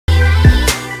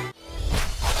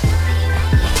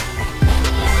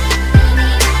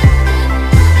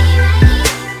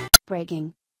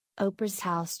breaking. Oprah's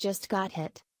house just got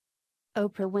hit.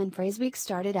 Oprah Winfrey's week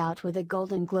started out with a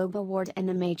Golden Globe Award and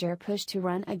a major push to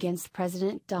run against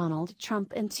President Donald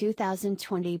Trump in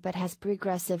 2020, but has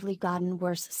progressively gotten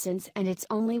worse since, and it's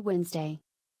only Wednesday.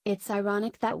 It's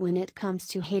ironic that when it comes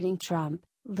to hating Trump,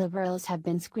 liberals have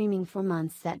been screaming for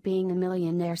months that being a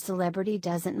millionaire celebrity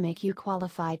doesn't make you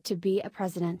qualified to be a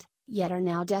president, yet are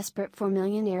now desperate for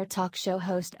millionaire talk show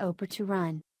host Oprah to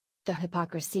run. The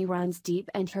hypocrisy runs deep,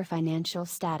 and her financial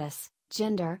status,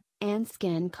 gender, and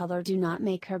skin color do not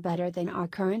make her better than our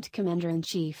current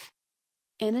commander-in-chief.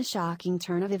 In a shocking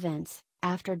turn of events,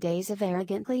 after days of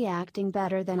arrogantly acting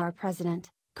better than our president,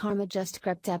 karma just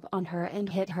crept up on her and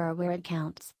hit her where it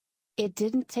counts. It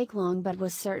didn't take long, but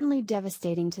was certainly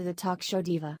devastating to the talk show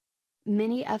diva.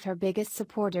 Many of her biggest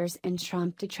supporters and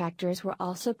Trump detractors were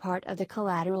also part of the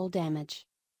collateral damage.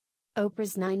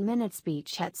 Oprah's 9-minute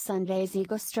speech at Sunday's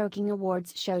ego-stroking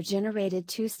awards show generated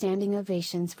 2 standing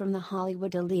ovations from the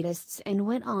Hollywood elitists and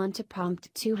went on to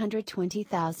prompt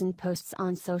 220,000 posts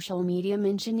on social media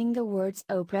mentioning the words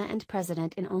Oprah and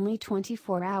President in only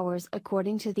 24 hours,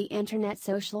 according to the internet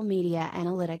social media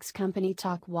analytics company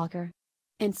TalkWalker.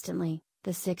 Instantly,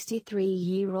 the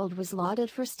 63-year-old was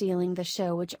lauded for stealing the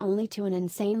show, which only to an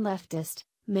insane leftist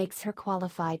makes her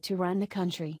qualified to run the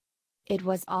country. It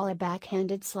was all a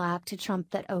backhanded slap to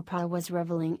Trump that Oprah was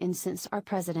reveling in, since our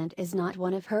president is not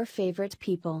one of her favorite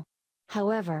people.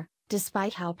 However,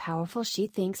 despite how powerful she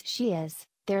thinks she is,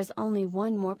 there's only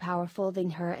one more powerful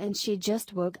than her, and she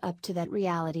just woke up to that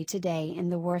reality today in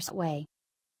the worst way.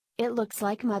 It looks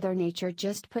like Mother Nature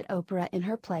just put Oprah in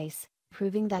her place,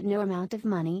 proving that no amount of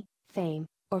money, fame,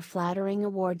 or flattering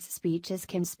awards speeches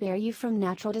can spare you from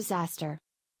natural disaster.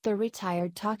 The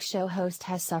retired talk show host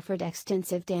has suffered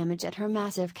extensive damage at her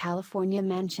massive California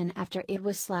mansion after it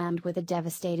was slammed with a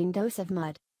devastating dose of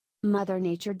mud. Mother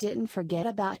Nature didn't forget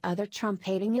about other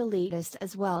Trump-hating elitists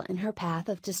as well in her path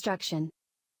of destruction.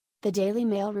 The Daily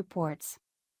Mail reports.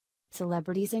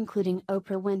 Celebrities including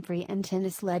Oprah Winfrey and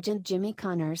tennis legend Jimmy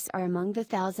Connors are among the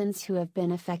thousands who have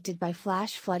been affected by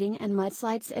flash flooding and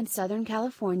mudslides in Southern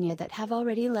California that have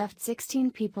already left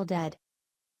 16 people dead.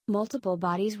 Multiple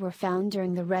bodies were found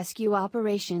during the rescue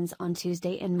operations on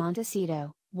Tuesday in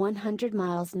Montecito, 100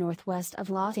 miles northwest of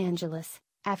Los Angeles,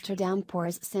 after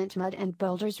downpours sent mud and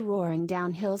boulders roaring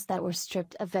down hills that were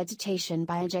stripped of vegetation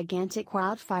by a gigantic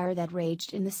wildfire that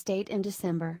raged in the state in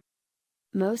December.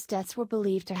 Most deaths were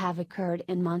believed to have occurred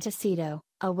in Montecito,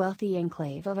 a wealthy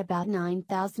enclave of about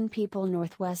 9,000 people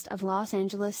northwest of Los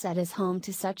Angeles that is home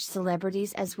to such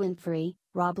celebrities as Winfrey,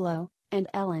 Rob Lowe, and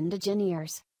Ellen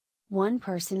DeGeneres. One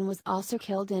person was also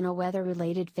killed in a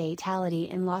weather-related fatality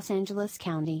in Los Angeles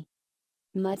County.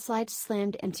 Mudslides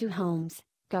slammed into homes,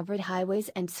 covered highways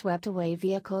and swept away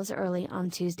vehicles early on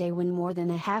Tuesday when more than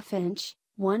a half-inch,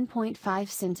 1.5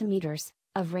 centimeters,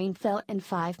 of rain fell in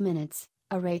 5 minutes,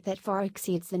 a rate that far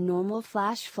exceeds the normal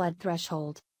flash flood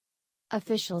threshold.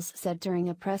 Officials said during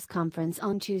a press conference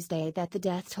on Tuesday that the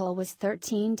death toll was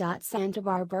 13. Santa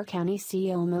Barbara County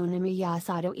CEO Mona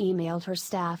Miyasato emailed her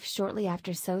staff shortly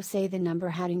after, so say the number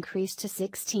had increased to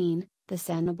 16, the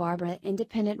Santa Barbara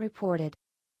Independent reported.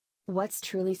 What's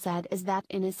truly sad is that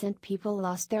innocent people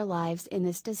lost their lives in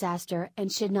this disaster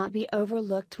and should not be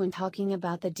overlooked when talking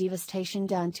about the devastation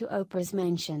done to Oprah's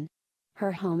mansion.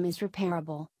 Her home is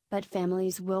repairable, but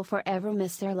families will forever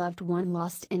miss their loved one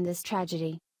lost in this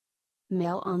tragedy.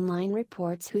 Mail Online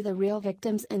reports who the real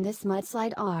victims in this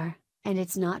mudslide are, and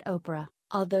it's not Oprah,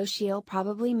 although she'll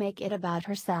probably make it about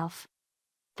herself.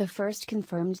 The first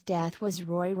confirmed death was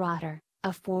Roy Rotter,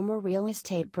 a former real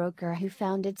estate broker who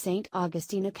founded St.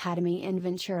 Augustine Academy in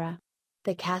Ventura.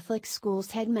 The Catholic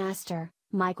school's headmaster,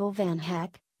 Michael Van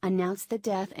Heck, announced the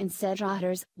death and said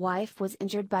Rotter's wife was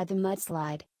injured by the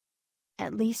mudslide.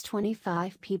 At least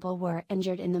 25 people were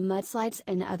injured in the mudslides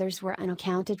and others were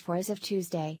unaccounted for as of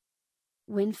Tuesday.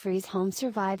 Winfrey's home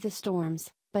survived the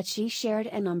storms, but she shared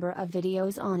a number of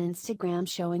videos on Instagram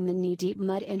showing the knee-deep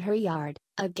mud in her yard,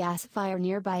 a gas fire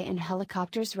nearby and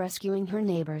helicopters rescuing her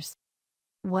neighbors.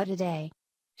 "What a day,"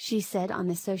 she said on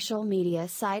the social media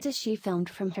site as she filmed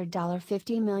from her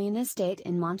 $50 million estate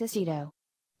in Montecito.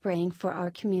 "Praying for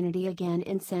our community again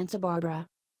in Santa Barbara.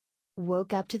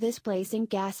 Woke up to this blazing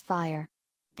gas fire.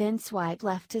 Then swipe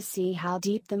left to see how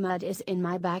deep the mud is in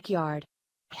my backyard.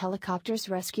 Helicopters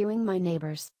rescuing my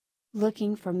neighbors.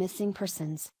 Looking for missing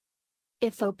persons."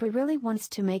 If Oprah really wants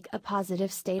to make a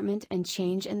positive statement and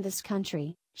change in this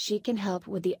country, she can help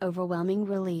with the overwhelming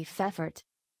relief effort.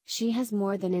 She has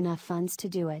more than enough funds to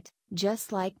do it,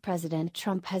 just like President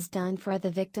Trump has done for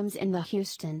the victims in the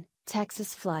Houston,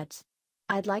 Texas floods.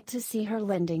 I'd like to see her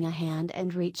lending a hand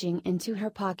and reaching into her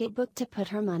pocketbook to put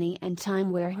her money and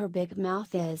time where her big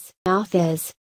mouth is.